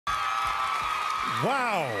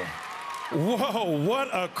Wow. Whoa, what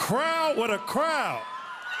a crowd, what a crowd.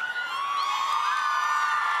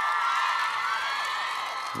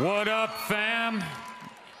 What up, fam?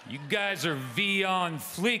 You guys are V on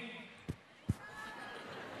fleek.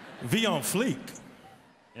 V on fleek?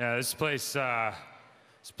 Yeah, this place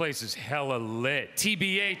is hella lit.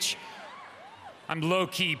 TBH, I'm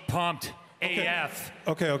low-key pumped. Okay. AF.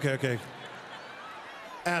 Okay.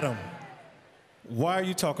 Adam, why are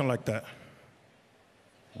you talking like that?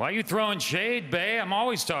 Why are you throwing shade, bae? I'm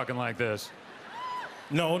always talking like this.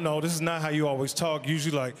 No, this is not how you always talk.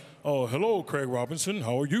 Usually like, oh, hello, Craig Robinson,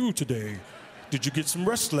 how are you today? Did you get some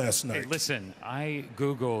rest last night? Hey, listen, I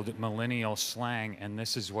Googled millennial slang, and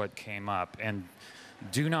this is what came up. And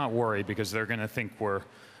do not worry, because they're gonna think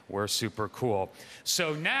we're super cool.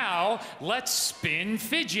 So now, let's spin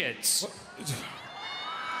fidgets.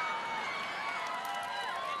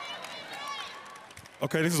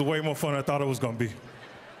 Okay, this is way more fun than I thought it was gonna be.